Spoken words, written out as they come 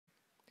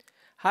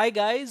Hi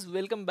guys,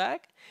 welcome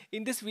back.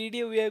 In this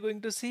video, we are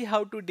going to see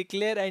how to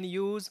declare and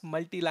use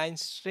multi-line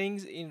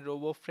strings in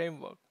Robo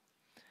Framework.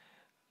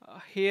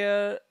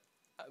 Here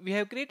we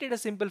have created a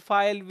simple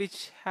file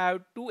which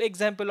have two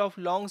example of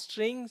long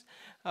strings.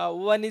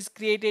 One is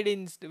created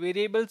in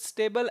variables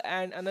table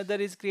and another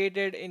is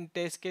created in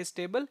test case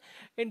table.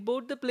 In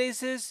both the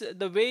places,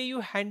 the way you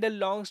handle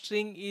long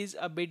string is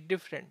a bit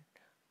different.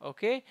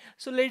 Okay,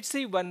 so let's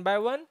see one by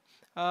one.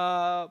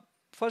 Uh,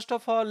 First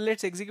of all,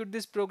 let's execute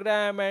this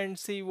program and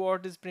see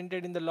what is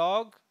printed in the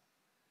log.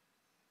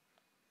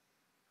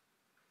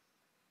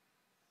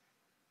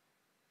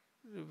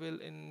 Reveal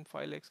in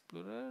File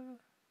Explorer.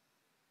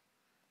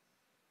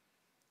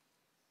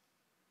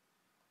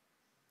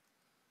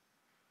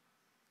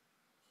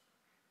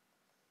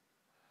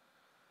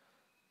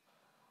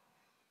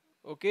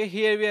 Okay,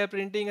 here we are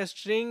printing a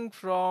string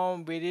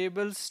from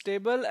variables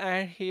table,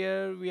 and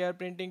here we are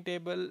printing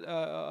table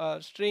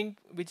string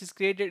which is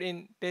created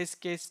in test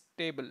case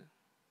table.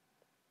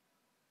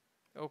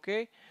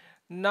 Okay,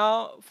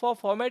 now for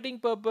formatting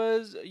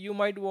purpose, you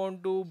might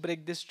want to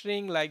break the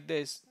string like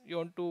this. You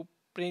want to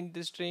print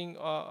the string,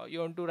 you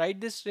want to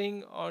write the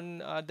string on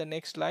the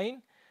next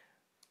line.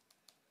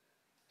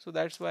 So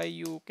that's why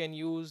you can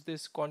use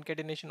this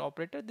concatenation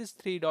operator, this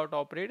three dot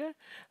operator.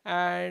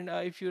 And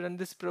if you run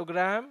this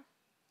program,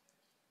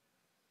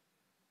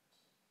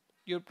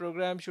 your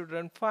program should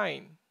run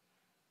fine.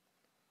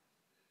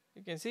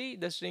 You can see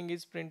the string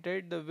is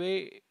printed the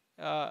way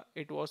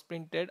it was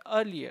printed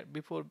earlier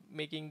before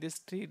making this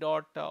three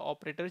dot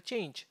operator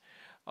change.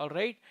 All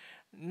right.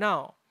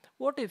 Now,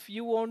 what if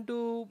you want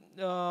to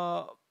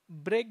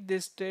break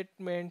this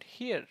statement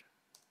here?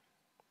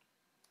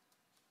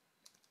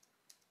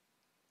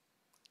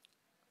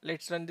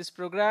 Let's run this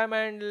program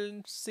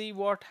and see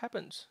what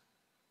happens.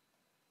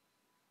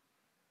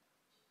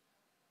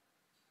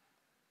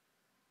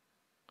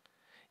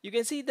 You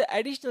can see the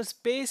additional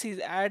space is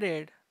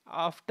added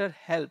after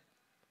help,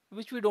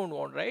 which we don't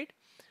want, right?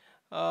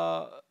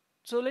 Uh,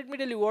 so let me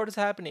tell you what is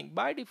happening.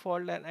 By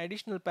default, an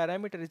additional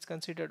parameter is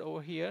considered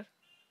over here,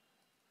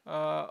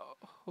 uh,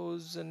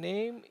 whose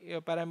name,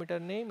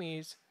 parameter name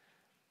is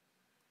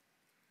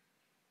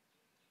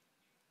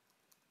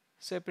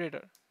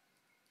separator.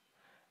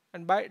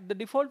 And by the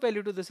default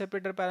value to the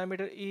separator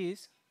parameter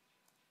is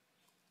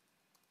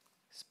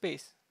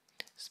space.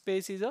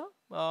 Space is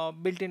a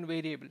built-in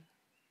variable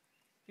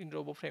in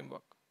Robo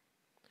Framework.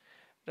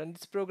 Run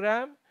this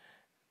program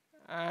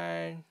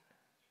and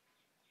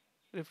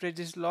refresh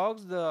these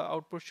logs. The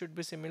output should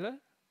be similar.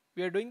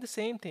 We are doing the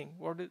same thing.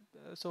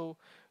 So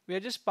we are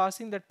just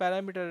passing that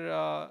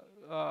parameter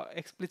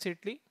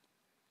explicitly.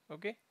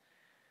 Okay.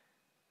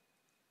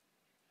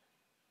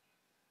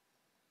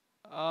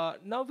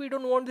 Now we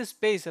don't want this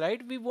space,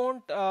 right? We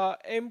want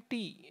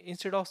empty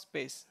instead of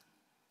space,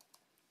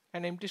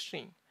 an empty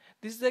string.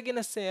 This is again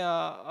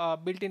a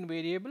built-in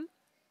variable.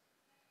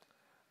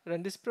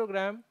 Run this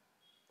program.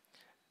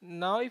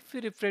 Now if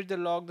we refresh the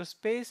log, the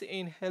space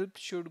in help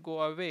should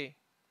go away.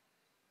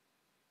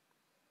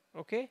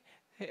 Okay,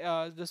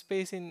 the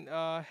space in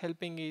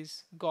helping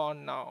is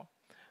gone now,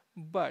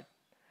 but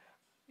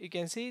you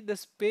can see the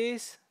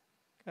space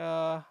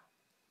uh,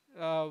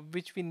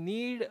 which we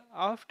need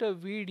after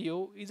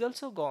video is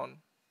also gone.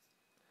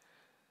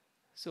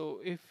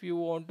 So if you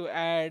want to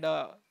add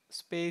a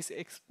space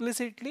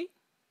explicitly,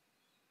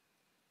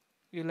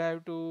 you'll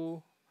have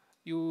to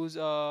use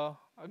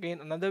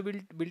again another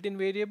built-in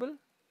variable.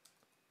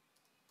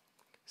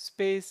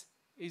 Space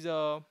is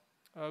a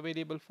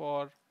variable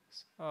for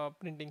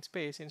printing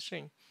space in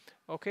string.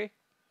 Okay,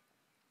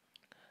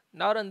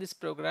 now run this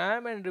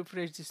program and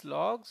refresh these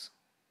logs.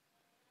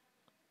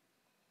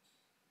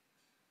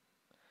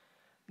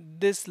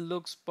 This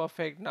looks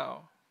perfect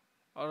now.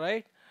 All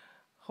right,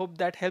 hope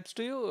that helps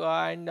to you.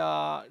 And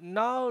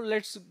now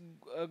let's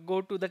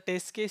go to the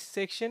test case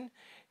section.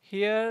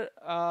 Here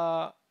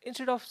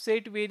instead of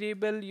set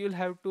variable, you'll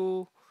have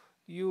to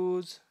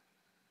use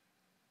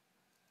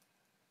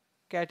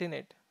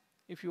catenate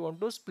if you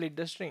want to split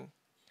the string,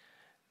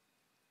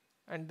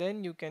 and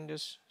then you can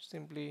just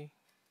simply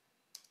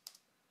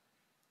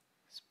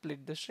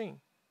split the string.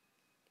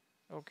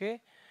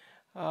 Okay,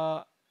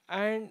 uh,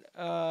 and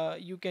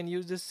you can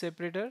use this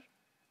separator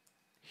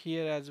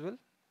here as well.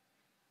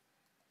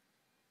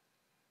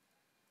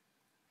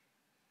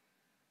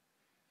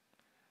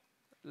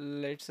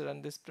 Let's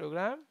run this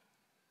program,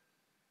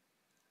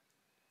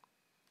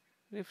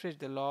 refresh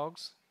the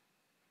logs.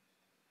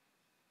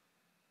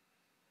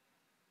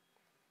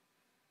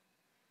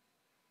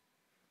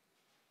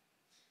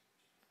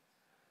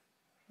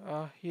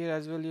 Here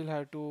as well you'll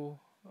have to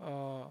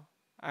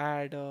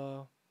add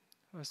a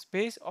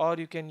space, or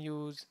you can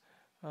use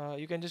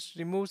you can just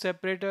remove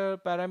separator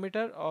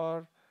parameter,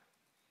 or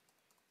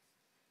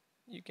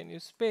you can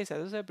use space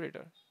as a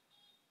separator.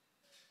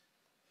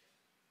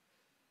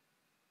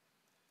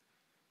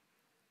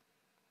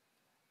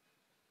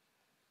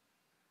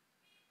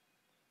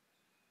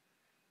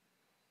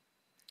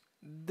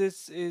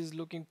 This is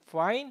looking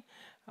fine,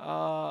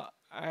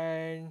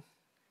 and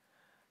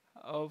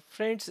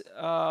Friends,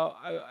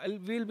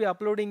 we'll be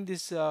uploading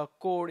this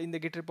code in the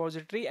Git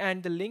repository,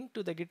 and the link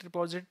to the Git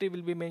repository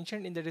will be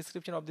mentioned in the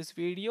description of this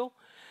video.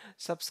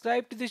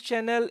 Subscribe to this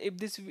channel if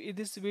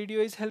this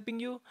video is helping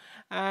you,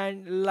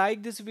 and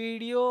like this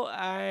video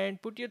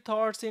and put your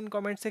thoughts in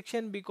comment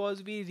section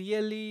because we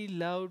really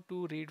love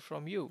to read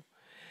from you.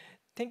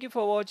 Thank you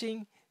for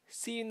watching.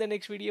 See you in the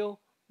next video.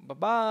 Bye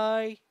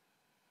bye.